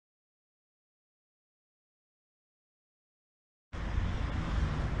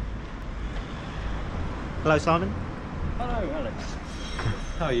Hello, Simon. Hello, Alex.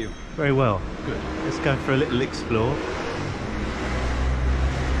 How are you? Very well. Good. Let's go for a little explore.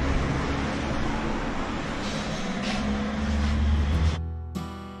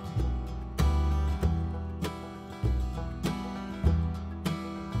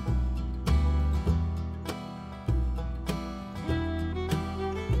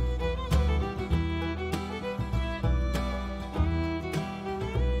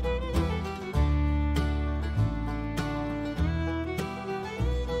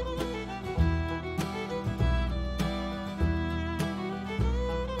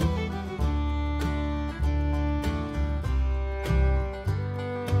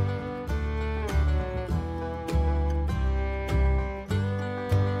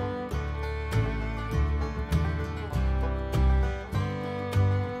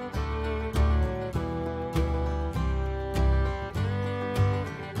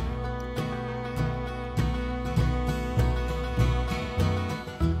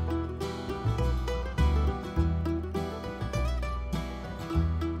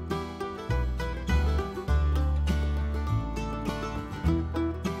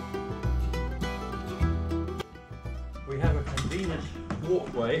 We have a convenient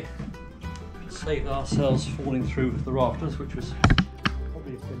walkway to save ourselves falling through the rafters, which was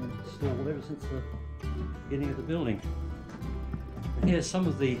probably been installed ever since the beginning of the building. And here's some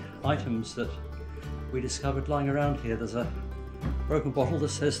of the items that we discovered lying around here. There's a broken bottle that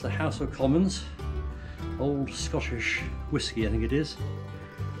says the House of Commons, old Scottish whisky I think it is,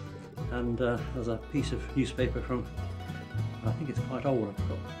 and there's a piece of newspaper from, I think it's quite old, I've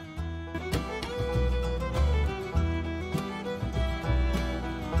got.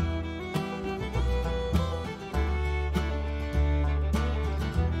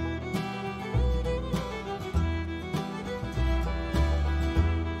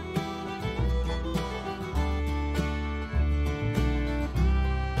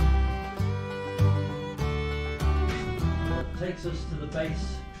 Takes us to the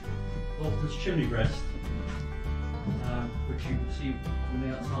base of this chimney breast, which you can see from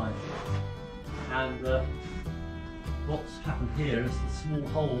the outside. And what's happened here is the small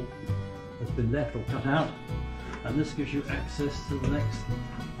hole has been left or cut out, and this gives you access to the next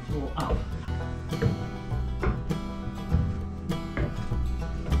floor up.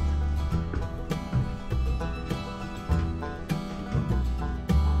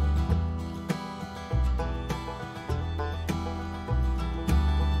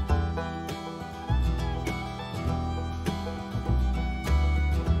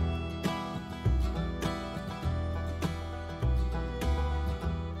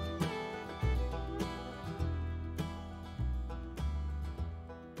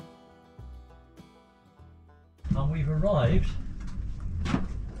 And we've arrived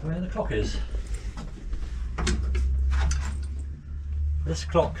where the clock is. This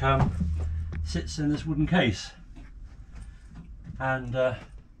clock sits in this wooden case, and the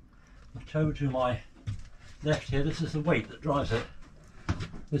toe to my left here, this is the weight that drives it.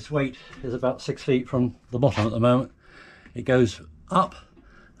 This weight is about 6 feet from the bottom at the moment. It goes up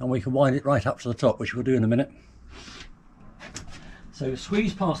and we can wind it right up to the top, which we'll do in a minute. So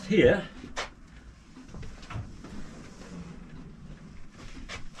squeeze past here.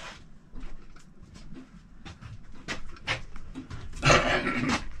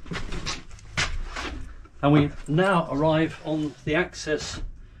 And we now arrive on the access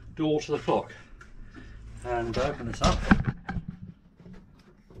door to the clock. And open this up. And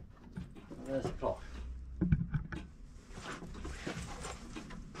there's the clock.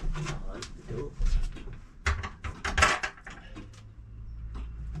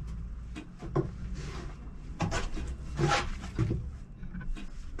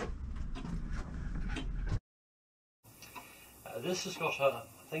 This has got a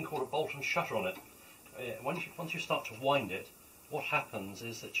thing called a bolt and shutter on it. Once you start to wind it, what happens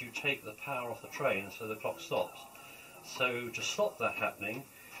is that you take the power off the train, so the clock stops. So to stop that happening,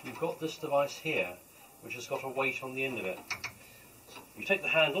 you've got this device here, which has got a weight on the end of it. You take the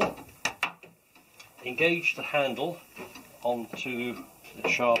handle, engage the handle onto the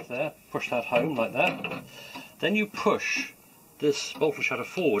shaft there, push that home like that. Then you push this bolt and shutter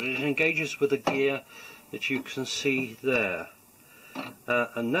forward, and it engages with the gear that you can see there.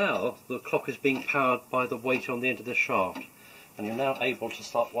 And now the clock is being powered by the weight on the end of the shaft, and you're now able to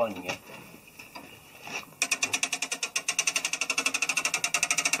start winding it.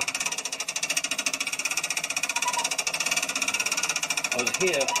 I was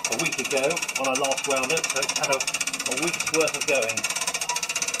here a week ago when I last wound it, so it's had a week's worth of going.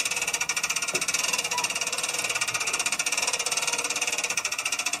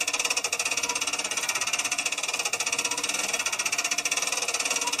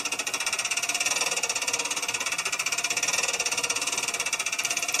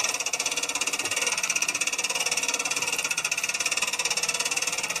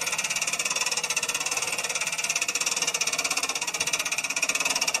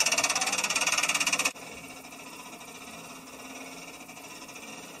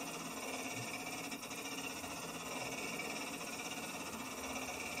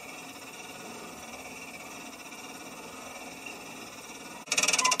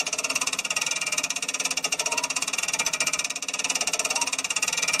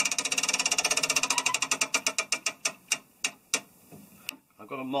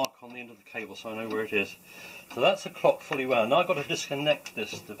 got a mark on the end of the cable so I know where it is. So that's the clock fully wound. Now I've got to disconnect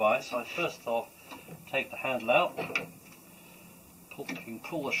this device. I first off take the handle out, you can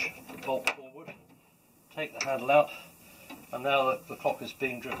pull the bolt forward, take the handle out, and now the clock is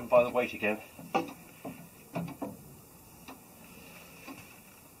being driven by the weight again.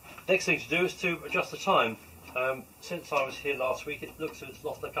 Next thing to do is to adjust the time. Since I was here last week, it looks as if it's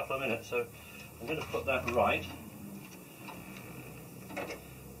lost a couple of minutes, so I'm going to put that right. That's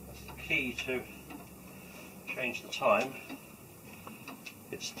the key to change the time.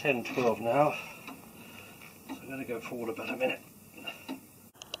 It's 10:12 now, so I'm going to go forward about a minute.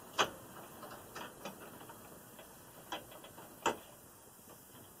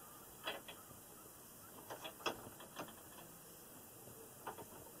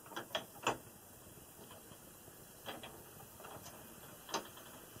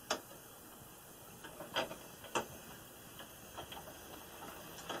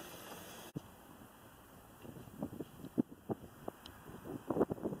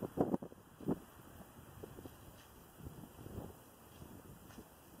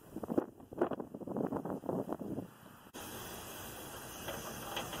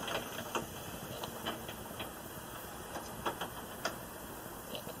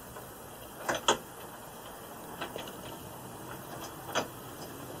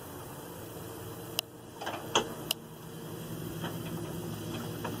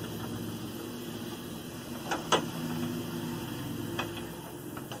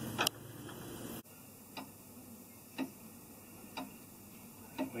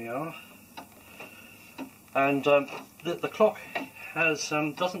 We are, and the clock has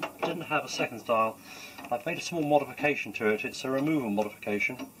didn't have a seconds dial. I've made a small modification to it. It's a removal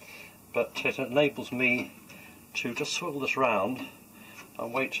modification, but it enables me to just swivel this round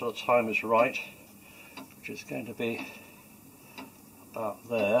and wait till the time is right, which is going to be about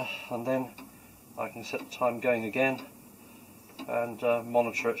there, and then I can set the time going again and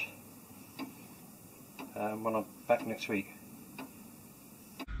monitor it when I'm back next week.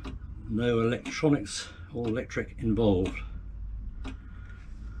 No electronics or electric involved.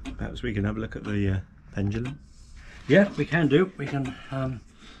 Perhaps we can have a look at the pendulum. Yeah, we can do. We can.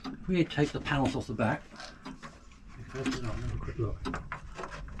 If we take the panels off the back, we can open it up and have a quick look.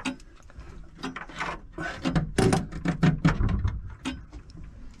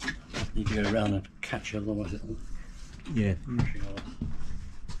 Need to go around and catch it, otherwise it'll. Yeah.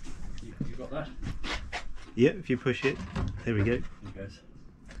 You got that? Yeah, if you push it, there we go. There it goes.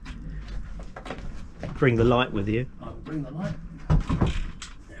 Bring the light with you. I will bring the light.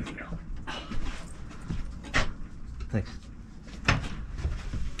 There we go. Thanks.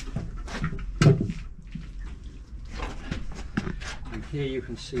 And here you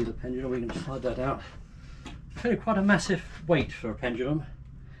can see the pendulum. We can slide that out. It's really quite a massive weight for a pendulum.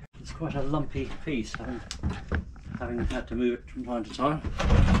 It's quite a lumpy piece, having had to move it from time to time.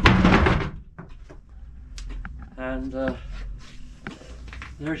 And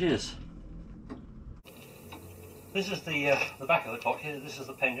there it is. This is the back of the clock here. This is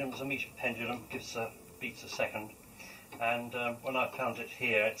the pendulum. It's a meter pendulum, gives beats a second. And when I found it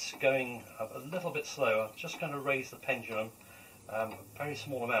here, it's going a little bit slow. I'm just going to raise the pendulum a very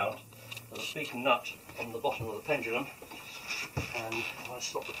small amount. There's a big nut on the bottom of the pendulum, and I'll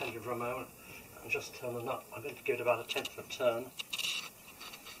stop the pendulum for a moment and just turn the nut. I'm going to give it about a tenth of a turn.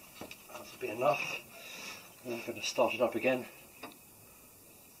 That'll be enough. And I'm going to start it up again.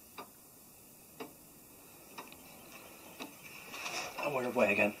 And we're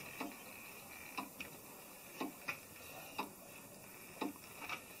away again.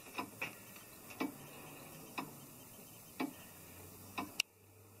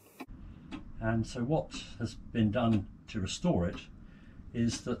 And so what has been done to restore it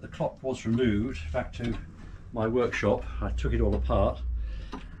is that the clock was removed back to my workshop. I took it all apart,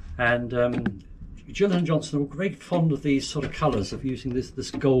 and Jill and Johnson were very fond of these sort of colours, of using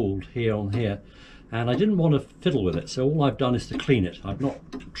this gold here on here, and I didn't want to fiddle with it, so all I've done is to clean it. I've not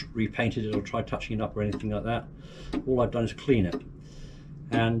repainted it or tried touching it up or anything like that. All I've done is clean it,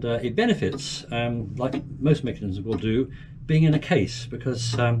 and it benefits, like most mechanisms will do, being in a case,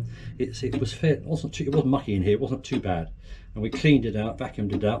 because it was fair. It wasn't mucky in here. It wasn't too bad, and we cleaned it out,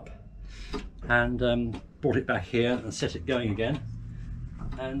 vacuumed it up, and brought it back here and set it going again.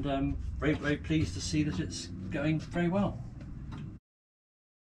 And very, very pleased to see that it's going very well.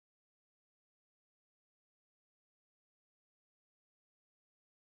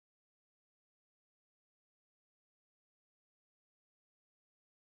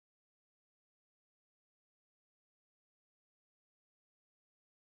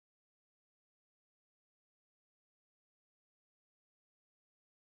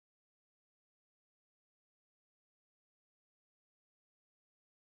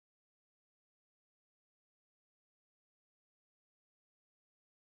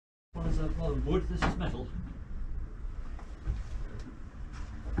 is a lot of wood, this is metal.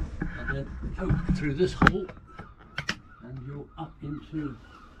 And then poke through this hole and you're up into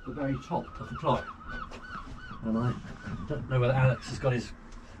the very top of the clock. And I don't know whether Alex has got his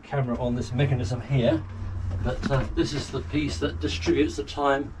camera on this mechanism here, but this is the piece that distributes the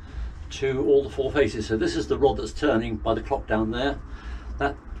time to all the four faces. So this is the rod that's turning by the clock down there.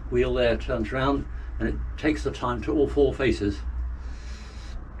 That wheel there turns round and it takes the time to all four faces.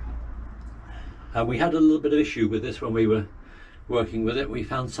 We had a little bit of issue with this when we were working with it. We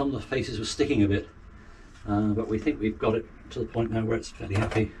found some of the faces were sticking a bit, but we think we've got it to the point now where it's fairly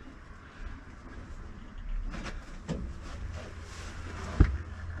happy.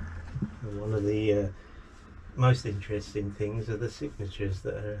 One of the most interesting things are the signatures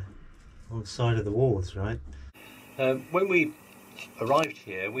that are on the side of the walls, right? When we arrived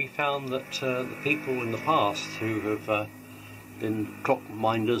here, we found that the people in the past who have been clock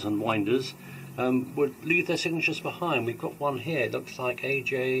minders and winders would leave their signatures behind. We've got one here, it looks like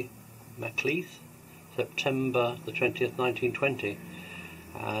A.J. MacLeith, September the 20th, 1920.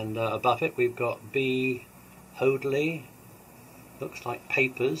 And above it we've got B. Hoadley, looks like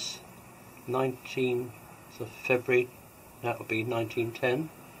Papers, 19th of February, that would be 1910.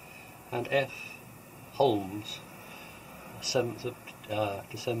 And F. Holmes, 7th of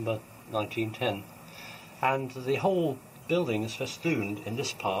December 1910. And the whole building is festooned in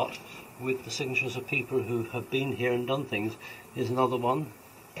this part with the signatures of people who have been here and done things. Here's another one,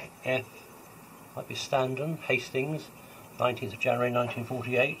 F. might be Standen, Hastings, 19th of January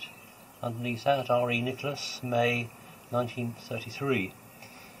 1948. Underneath that, R.E. Nicholas, May 1933.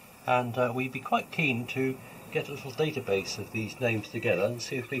 And we'd be quite keen to get a little database of these names together and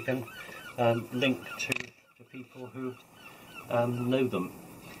see if we can link to people who know them,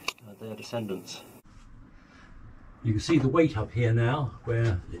 their descendants. You can see the weight up here now,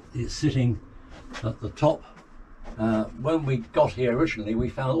 where it's sitting at the top. When we got here originally, we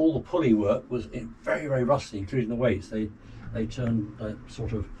found all the pulley work was very, very rusty, including the weights. They turned a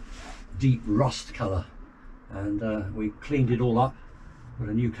sort of deep rust colour, and we cleaned it all up, put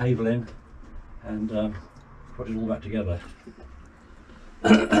a new cable in, and put it all back together.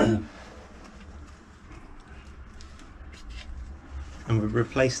 And we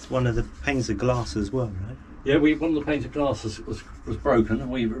replaced one of the panes of glass as well, right? Yeah, one of the panes of glass was broken, and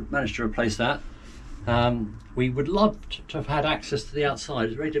we managed to replace that. We would love to have had access to the outside.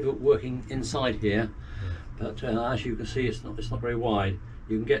 It's very difficult working inside here, but as you can see, it's not very wide.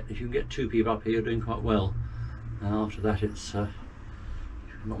 If you can get two people up here, you're doing quite well. After that, it's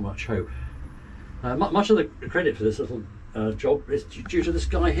not much hope. Much of the credit for this little job is due to this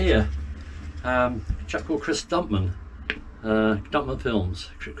guy here, a chap called Chris Dumpman. Dumpman Films.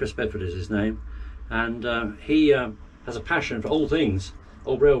 Chris Bedford is his name, and he has a passion for old things,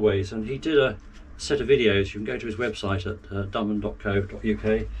 old railways, and he did a set of videos. You can go to his website at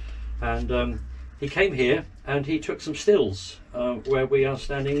dumpman.co.uk, and he came here and he took some stills where we are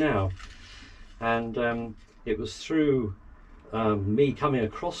standing now, and it was through me coming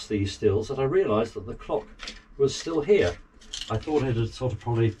across these stills that I realised that the clock was still here. I thought it had sort of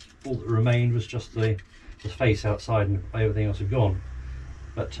probably all that remained was just the face outside and everything else had gone,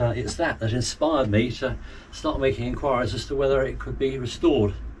 but it's that inspired me to start making inquiries as to whether it could be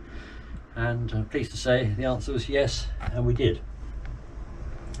restored, and I'm pleased to say the answer was yes, and we did.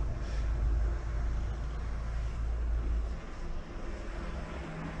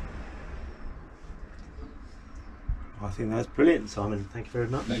 I think that's brilliant, Simon. Thank you very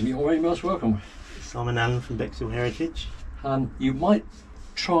much. You're very much welcome. Simon Allen from Bexhill Heritage. You might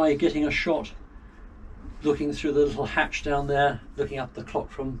try getting a shot looking through the little hatch down there, looking up the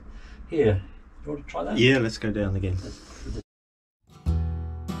clock from here. You want to try that? Yeah, let's go down again.